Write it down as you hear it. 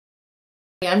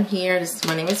I'm here.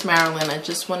 My name is Marilyn. I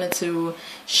just wanted to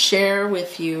share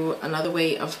with you another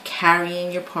way of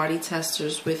carrying your party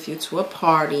testers with you to a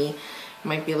party. It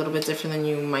might be a little bit different than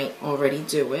you might already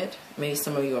do it. Maybe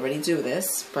some of you already do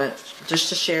this, but just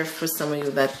to share for some of you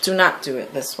that do not do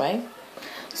it this way.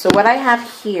 So what I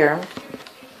have here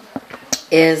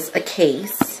is a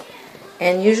case,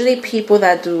 and usually people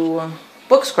that do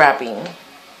book scrapping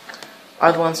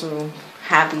are the ones who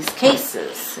have these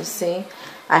cases. You see,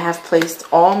 I have placed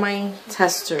all my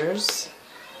testers,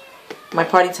 my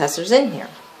party testers, in here.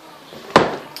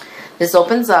 This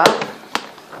opens up,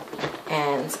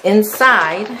 and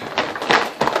inside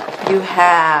you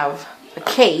have a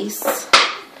case,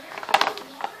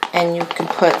 and you can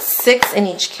put 6 in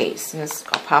each case. And this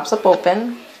pops up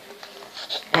open,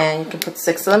 and you can put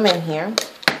 6 of them in here.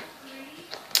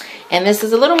 And this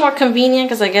is a little more convenient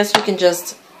because I guess you can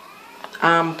just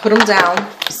put them down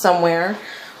somewhere,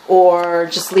 or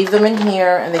just leave them in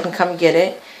here and they can come get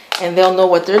it and they'll know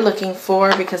what they're looking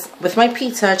for, because with my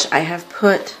P-Touch I have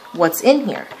put what's in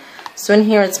here. So in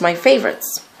here it's my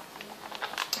favorites.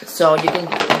 So you can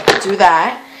do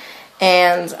that,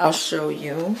 and I'll show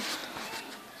you.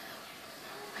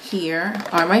 Here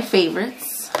are my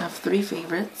favorites. I have 3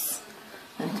 favorites.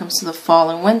 Then it comes to the fall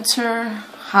and winter,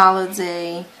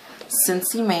 holiday,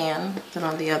 Scentsy man. Then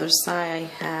on the other side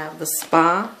I have the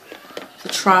spa, the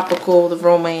tropical, the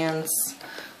romance,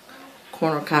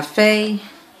 corner cafe,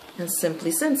 and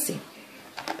simply Scentsy.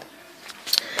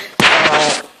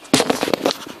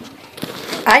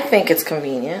 I think it's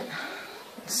convenient,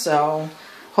 so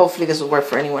hopefully this will work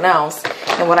for anyone else.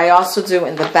 And what I also do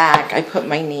in the back, I put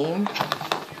my name,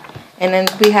 and then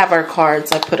we have our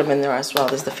cards. I put them in there as well.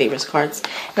 There's the favorites cards,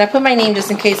 and I put my name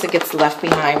just in case it gets left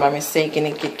behind by mistake and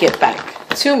it could get back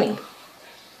to me.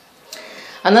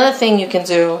 Another thing you can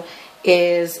do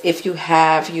is, if you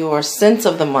have your scent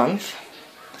of the month,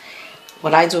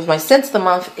 what I do with my scent of the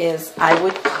month is I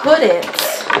would put it,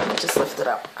 let me just lift it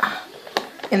up,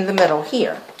 in the middle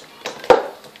here.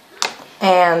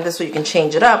 And this way you can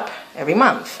change it up every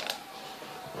month.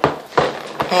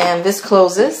 And this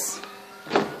closes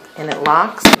and it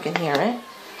locks, you can hear it.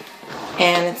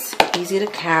 And it's easy to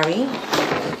carry.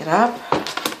 Pick it up,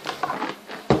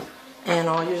 and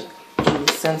all your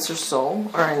scents or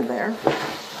so are in there.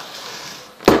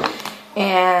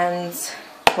 And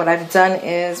what I've done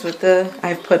is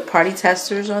I've put party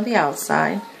testers on the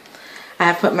outside. I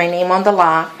have put my name on the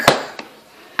lock.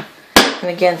 And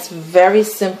again, it's very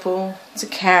simple to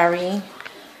carry.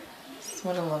 This is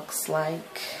what it looks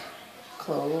like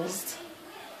closed.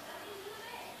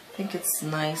 I think it's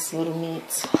nice, a little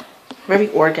neat, very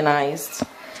organized.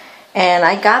 And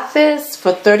I got this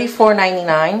for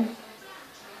 $34.99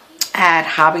 at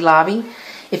Hobby Lobby.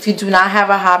 If you do not have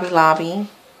a Hobby Lobby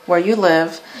where you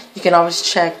live, you can always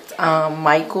check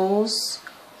Michael's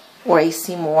or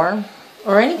AC Moore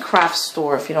or any craft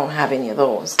store if you don't have any of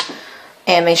those,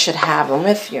 and they should have them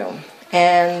with you.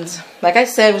 And like I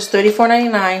said, it was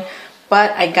 $34.99,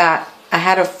 but I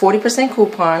had a 40%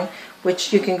 coupon,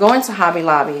 which you can go into Hobby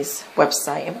Lobby's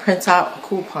website and print out a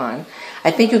coupon.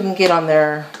 I think you can get on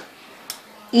their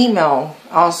email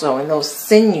also, and they'll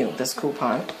send you this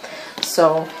coupon.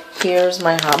 So here's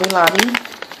my Hobby Lobby.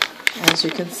 As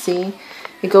you can see,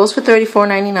 it goes for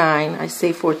 $34.99. I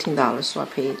saved $14, so I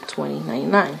paid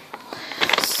 $20.99.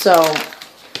 So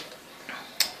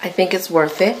I think it's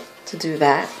worth it to do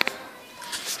that.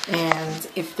 And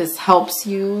if this helps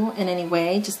you in any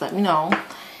way, just let me know.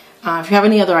 If you have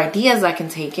any other ideas I can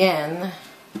take in,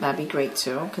 that'd be great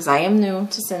too, because I am new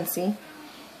to Scentsy.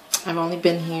 I've only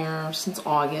been here since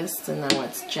August, and now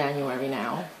it's January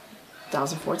now,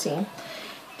 2014.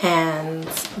 And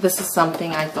this is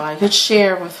something I thought I could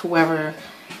share with whoever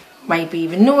might be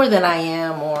even newer than I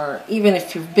am, or even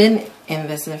if you've been in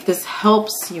this, and if this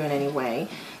helps you in any way,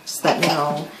 just let me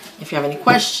know. If you have any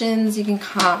questions, you can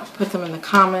put them in the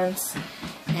comments,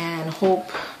 and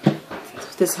hope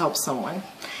this helps someone.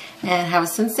 And have a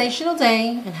sensational day,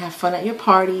 and have fun at your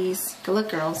parties. Good luck,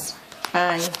 girls.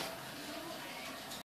 Bye.